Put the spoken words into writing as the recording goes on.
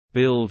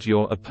Build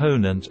your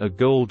opponent a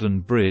golden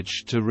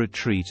bridge to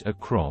retreat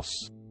across.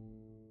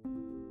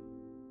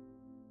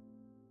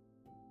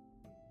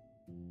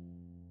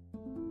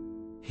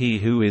 He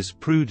who is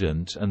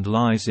prudent and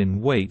lies in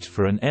wait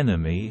for an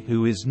enemy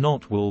who is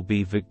not will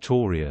be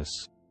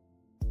victorious.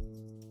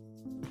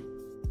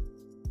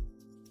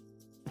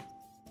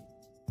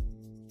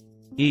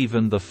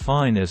 Even the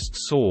finest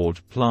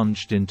sword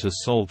plunged into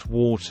salt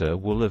water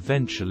will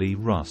eventually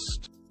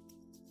rust.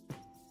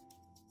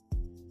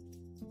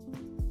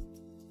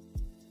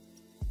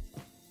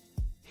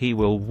 He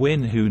will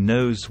win who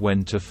knows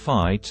when to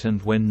fight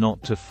and when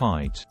not to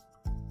fight.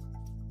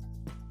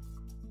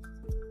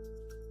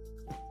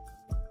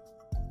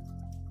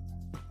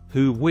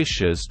 Who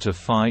wishes to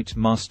fight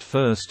must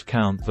first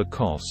count the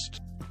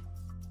cost.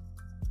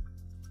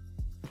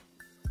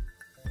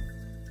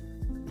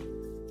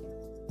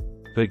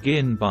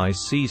 Begin by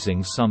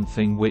seizing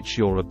something which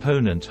your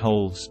opponent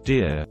holds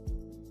dear.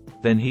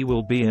 Then he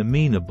will be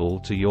amenable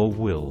to your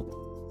will.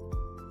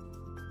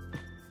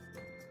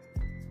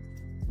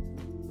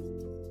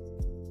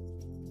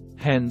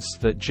 Hence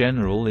that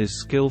general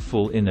is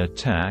skillful in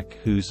attack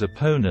whose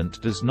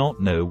opponent does not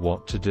know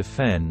what to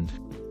defend,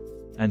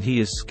 and he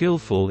is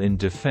skillful in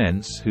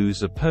defense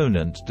whose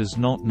opponent does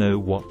not know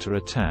what to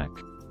attack.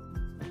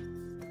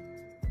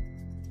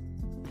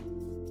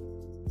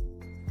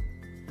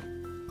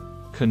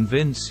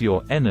 Convince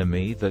your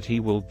enemy that he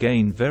will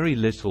gain very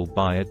little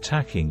by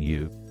attacking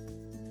you.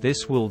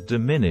 This will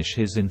diminish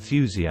his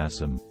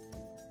enthusiasm.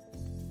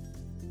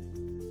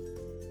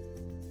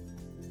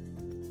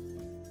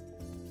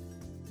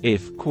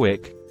 If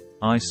quick,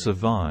 I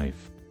survive.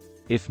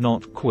 If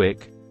not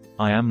quick,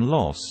 I am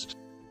lost.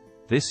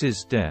 This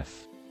is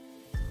death.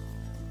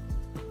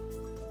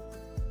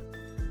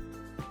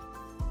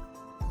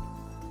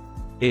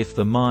 If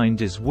the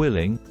mind is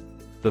willing,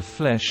 the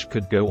flesh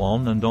could go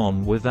on and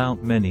on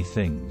without many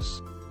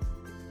things.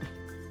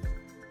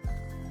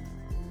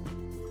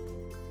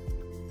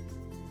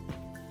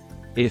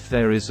 If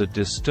there is a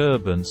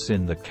disturbance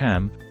in the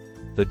camp,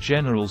 the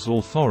general's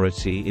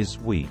authority is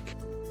weak.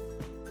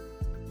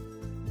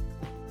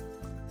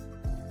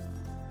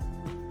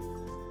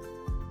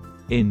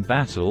 In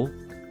battle,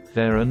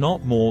 there are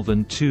not more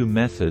than two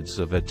methods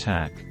of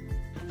attack,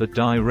 the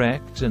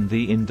direct and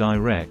the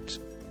indirect.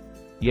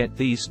 Yet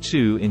these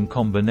two in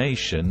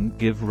combination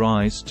give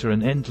rise to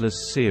an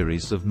endless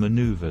series of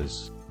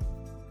maneuvers.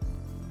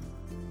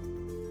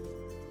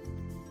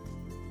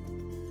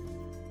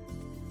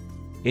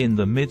 In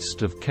the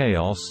midst of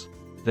chaos,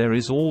 there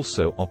is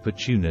also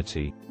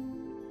opportunity.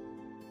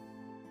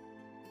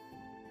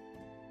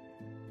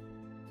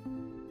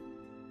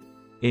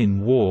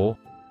 In war,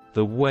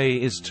 the way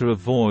is to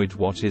avoid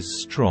what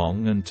is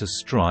strong and to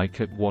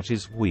strike at what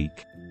is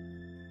weak.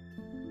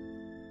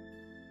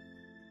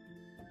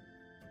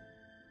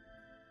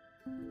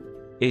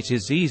 It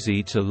is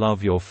easy to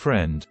love your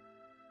friend,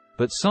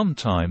 but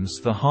sometimes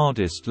the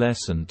hardest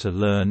lesson to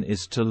learn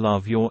is to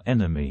love your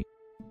enemy.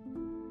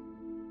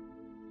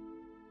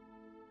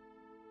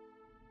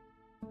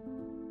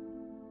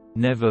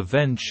 Never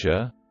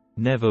venture,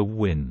 never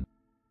win.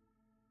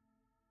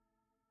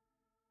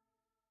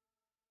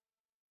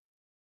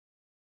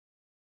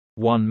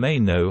 One may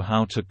know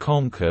how to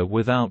conquer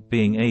without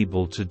being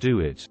able to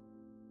do it.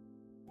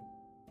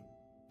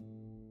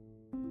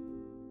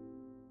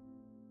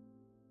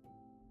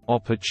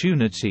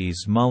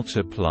 Opportunities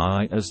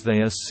multiply as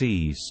they are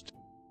seized.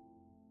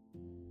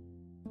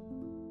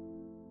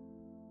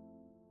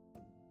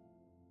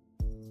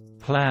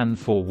 Plan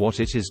for what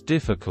it is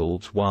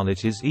difficult while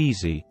it is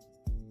easy.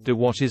 Do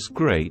what is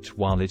great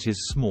while it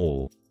is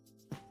small.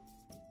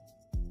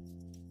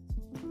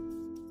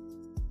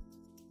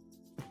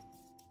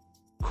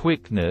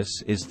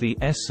 Quickness is the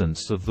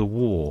essence of the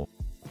war.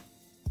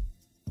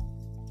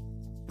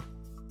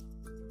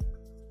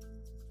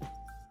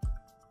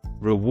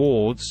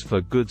 Rewards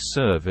for good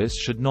service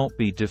should not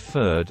be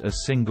deferred a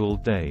single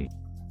day.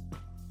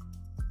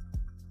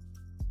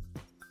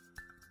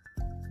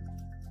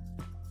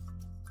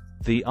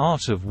 The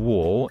art of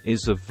war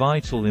is of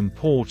vital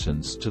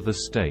importance to the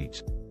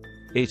state.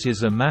 It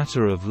is a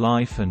matter of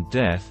life and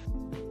death,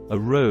 a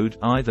road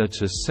either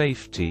to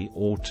safety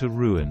or to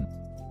ruin.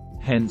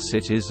 Hence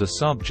it is a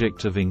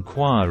subject of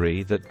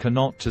inquiry that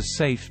cannot to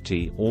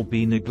safety or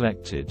be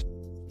neglected.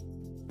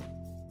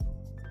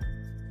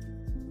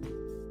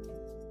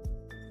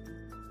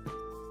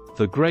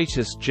 The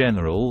greatest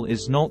general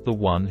is not the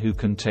one who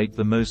can take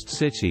the most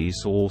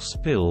cities or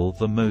spill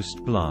the most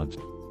blood.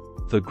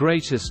 The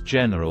greatest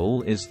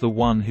general is the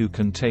one who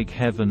can take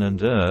heaven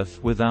and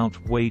earth without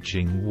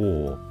waging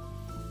war.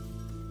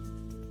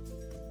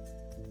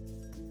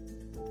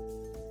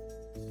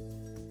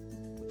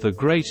 The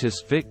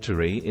greatest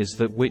victory is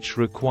that which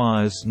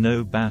requires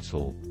no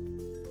battle.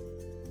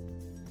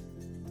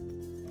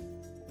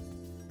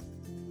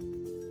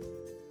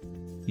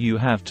 You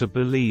have to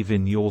believe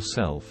in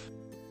yourself.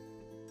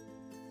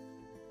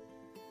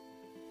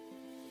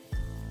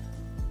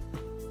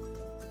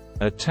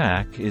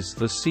 Attack is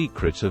the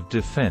secret of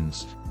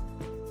defense.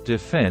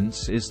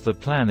 Defense is the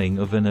planning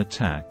of an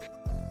attack.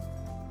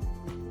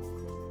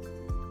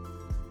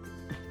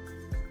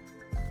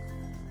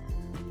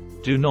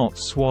 Do not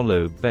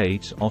swallow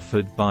bait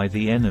offered by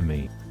the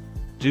enemy.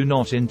 Do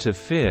not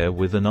interfere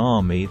with an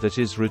army that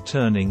is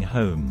returning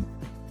home.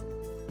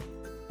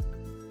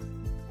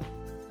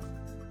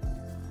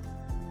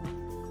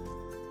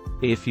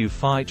 If you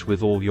fight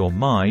with all your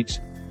might,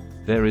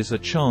 there is a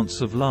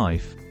chance of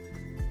life,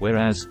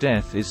 whereas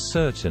death is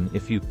certain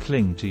if you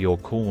cling to your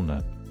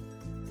corner.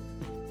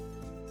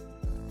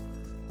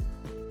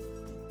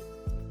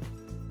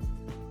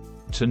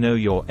 To know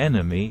your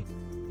enemy,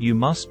 you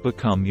must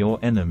become your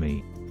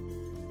enemy.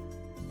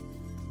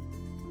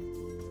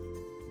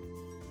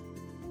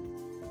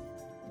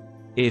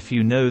 If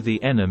you know the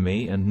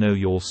enemy and know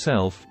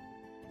yourself,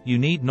 you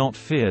need not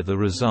fear the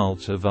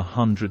result of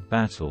 100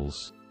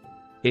 battles.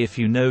 If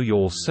you know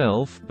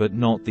yourself but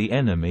not the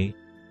enemy,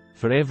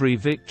 for every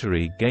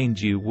victory gained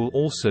you will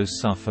also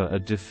suffer a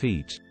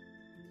defeat.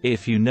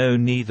 If you know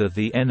neither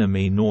the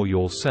enemy nor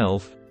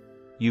yourself,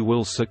 you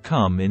will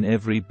succumb in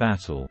every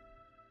battle.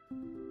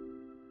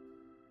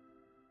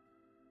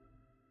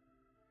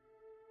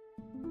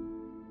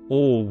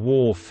 All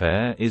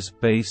warfare is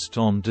based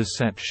on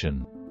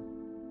deception.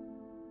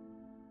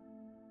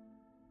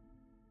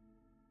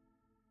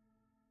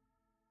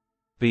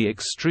 Be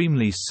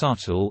extremely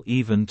subtle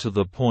even to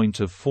the point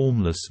of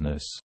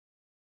formlessness.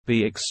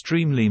 Be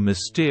extremely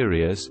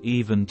mysterious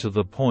even to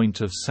the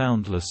point of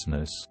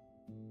soundlessness.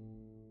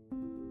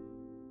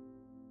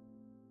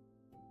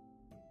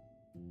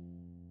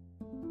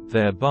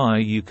 Thereby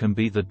you can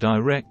be the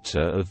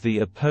director of the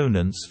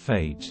opponent's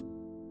fate.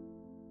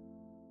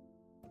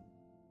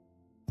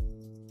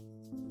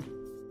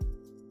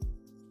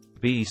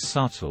 Be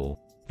subtle,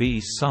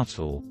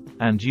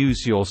 and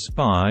use your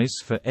spies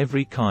for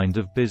every kind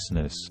of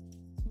business.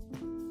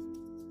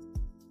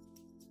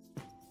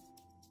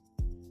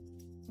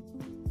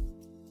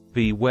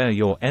 Be where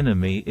your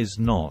enemy is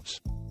not.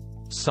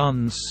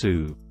 Sun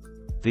Tzu.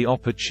 The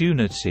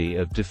opportunity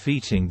of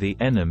defeating the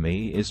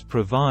enemy is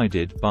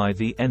provided by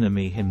the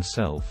enemy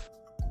himself.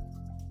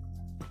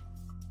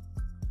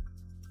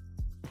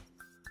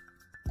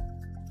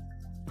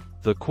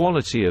 The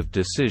quality of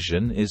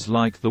decision is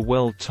like the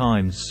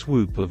well-timed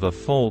swoop of a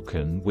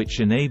falcon which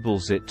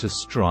enables it to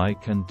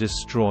strike and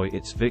destroy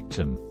its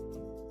victim.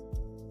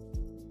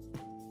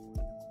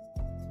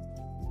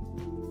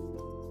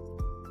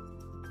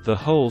 The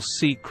whole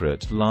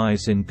secret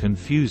lies in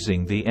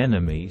confusing the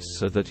enemy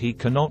so that he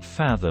cannot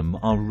fathom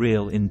our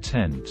real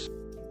intent.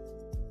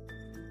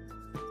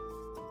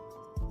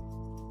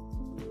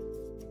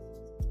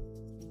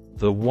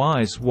 The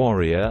wise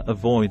warrior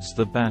avoids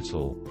the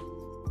battle.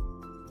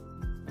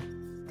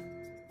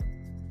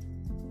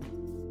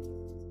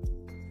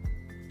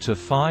 To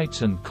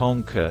fight and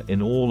conquer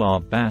in all our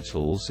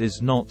battles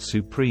is not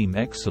supreme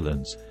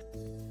excellence.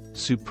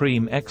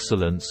 Supreme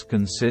excellence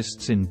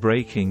consists in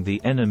breaking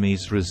the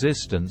enemy's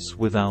resistance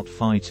without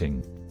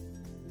fighting.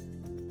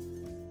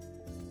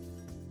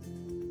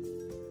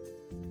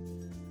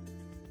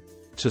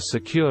 To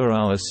secure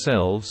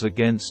ourselves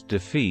against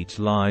defeat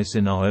lies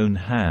in our own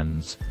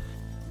hands,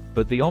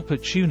 but the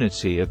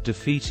opportunity of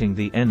defeating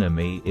the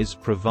enemy is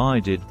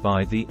provided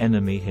by the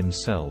enemy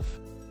himself.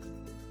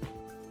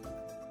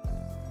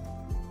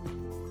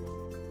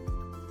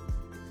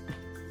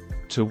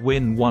 To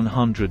win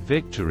 100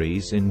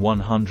 victories in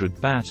 100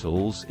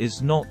 battles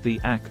is not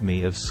the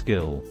acme of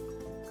skill.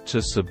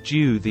 To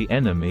subdue the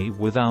enemy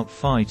without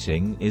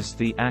fighting is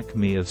the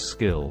acme of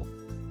skill.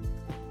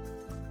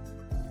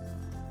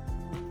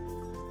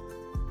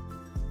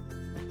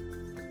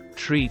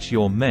 Treat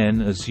your men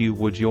as you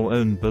would your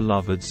own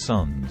beloved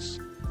sons,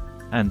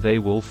 and they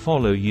will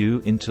follow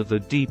you into the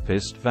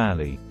deepest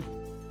valley.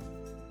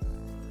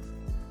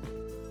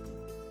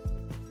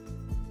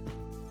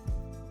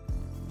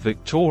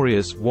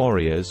 Victorious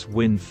warriors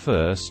win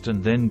first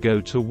and then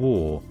go to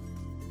war,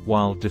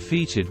 while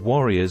defeated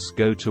warriors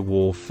go to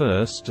war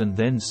first and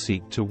then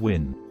seek to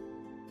win.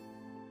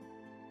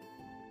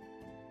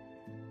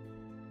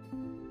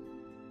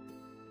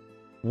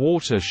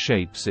 Water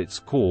shapes its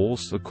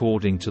course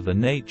according to the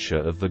nature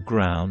of the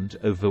ground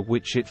over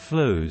which it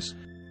flows.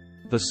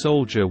 The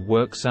soldier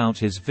works out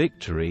his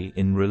victory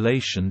in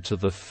relation to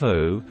the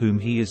foe whom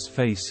he is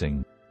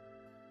facing.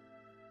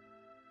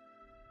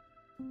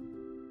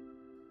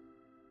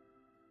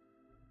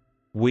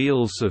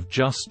 Wheels of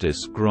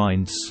justice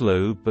grind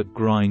slow but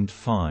grind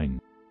fine.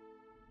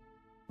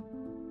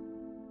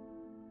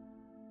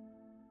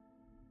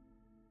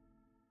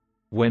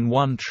 When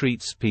one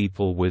treats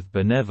people with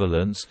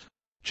benevolence,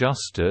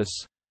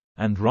 justice,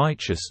 and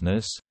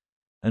righteousness,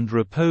 and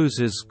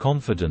reposes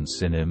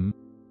confidence in him,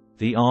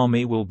 the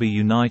army will be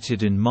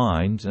united in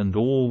mind and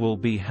all will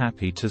be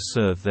happy to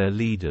serve their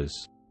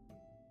leaders.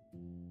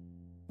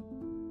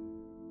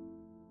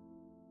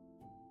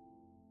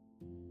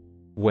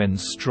 When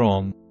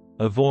strong,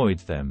 avoid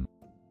them.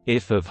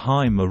 If of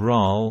high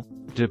morale,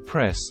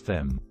 depress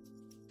them.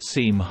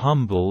 Seem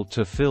humble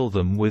to fill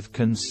them with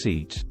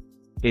conceit.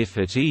 If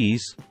at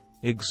ease,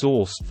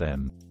 exhaust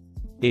them.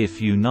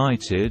 If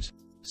united,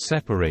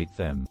 separate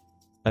them.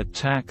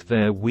 Attack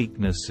their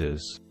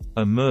weaknesses.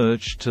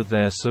 Emerge to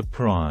their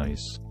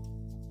surprise.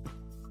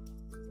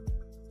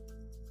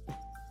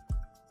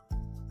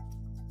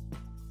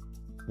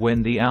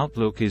 When the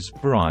outlook is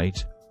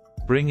bright,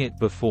 bring it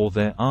before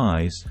their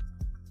eyes,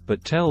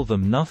 but tell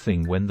them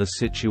nothing when the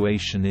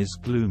situation is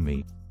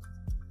gloomy.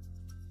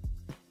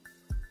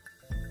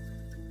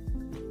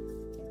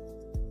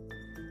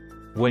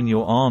 When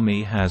your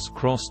army has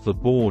crossed the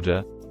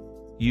border,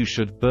 you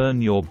should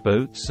burn your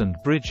boats and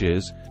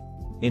bridges,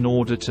 in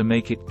order to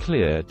make it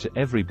clear to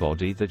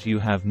everybody that you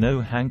have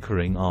no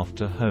hankering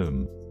after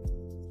home.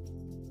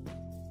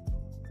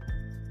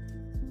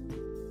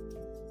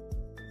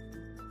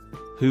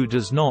 Who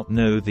does not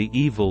know the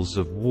evils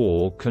of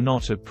war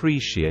cannot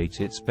appreciate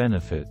its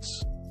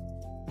benefits.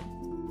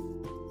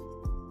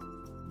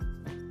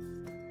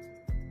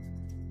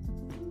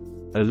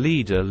 A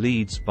leader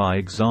leads by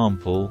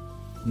example,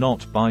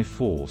 not by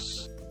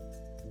force.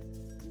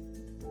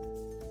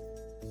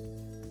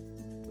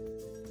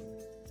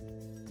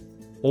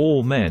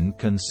 All men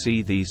can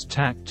see these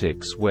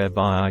tactics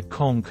whereby I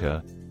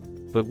conquer,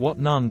 but what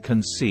none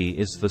can see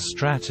is the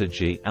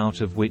strategy out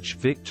of which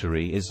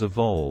victory is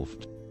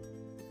evolved.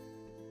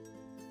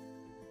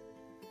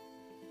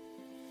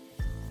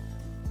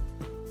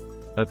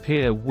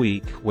 Appear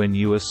weak when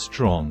you are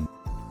strong,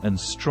 and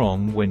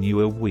strong when you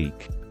are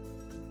weak.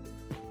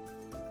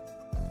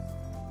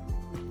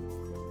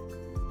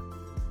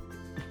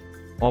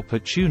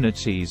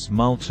 Opportunities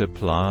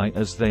multiply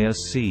as they are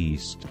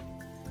seized.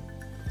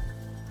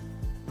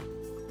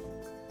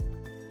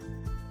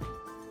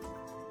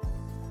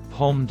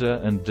 Ponder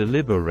and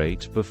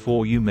deliberate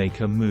before you make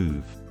a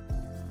move.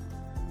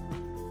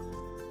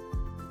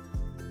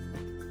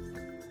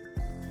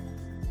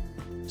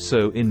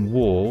 So in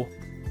war,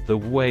 the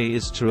way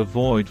is to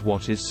avoid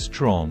what is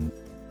strong,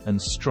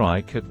 and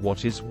strike at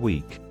what is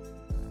weak.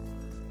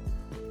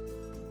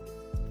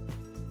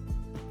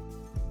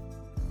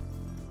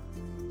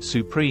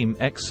 Supreme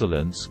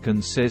excellence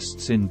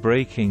consists in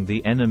breaking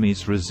the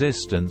enemy's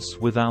resistance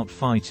without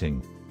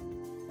fighting.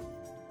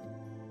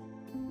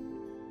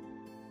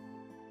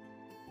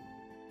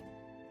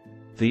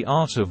 The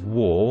art of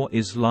war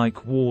is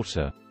like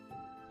water.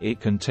 It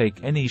can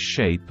take any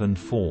shape and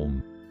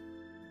form.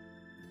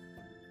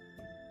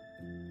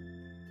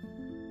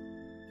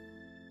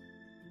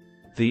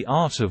 The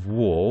art of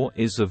war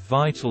is of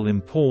vital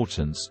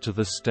importance to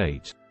the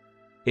state.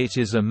 It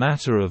is a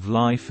matter of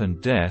life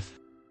and death,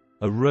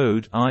 a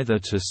road either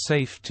to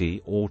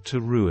safety or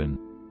to ruin.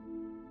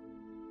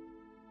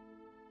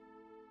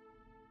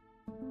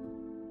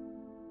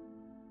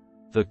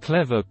 The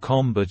clever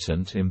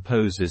combatant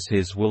imposes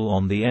his will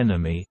on the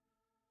enemy,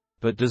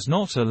 but does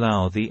not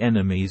allow the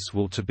enemy's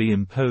will to be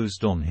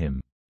imposed on him.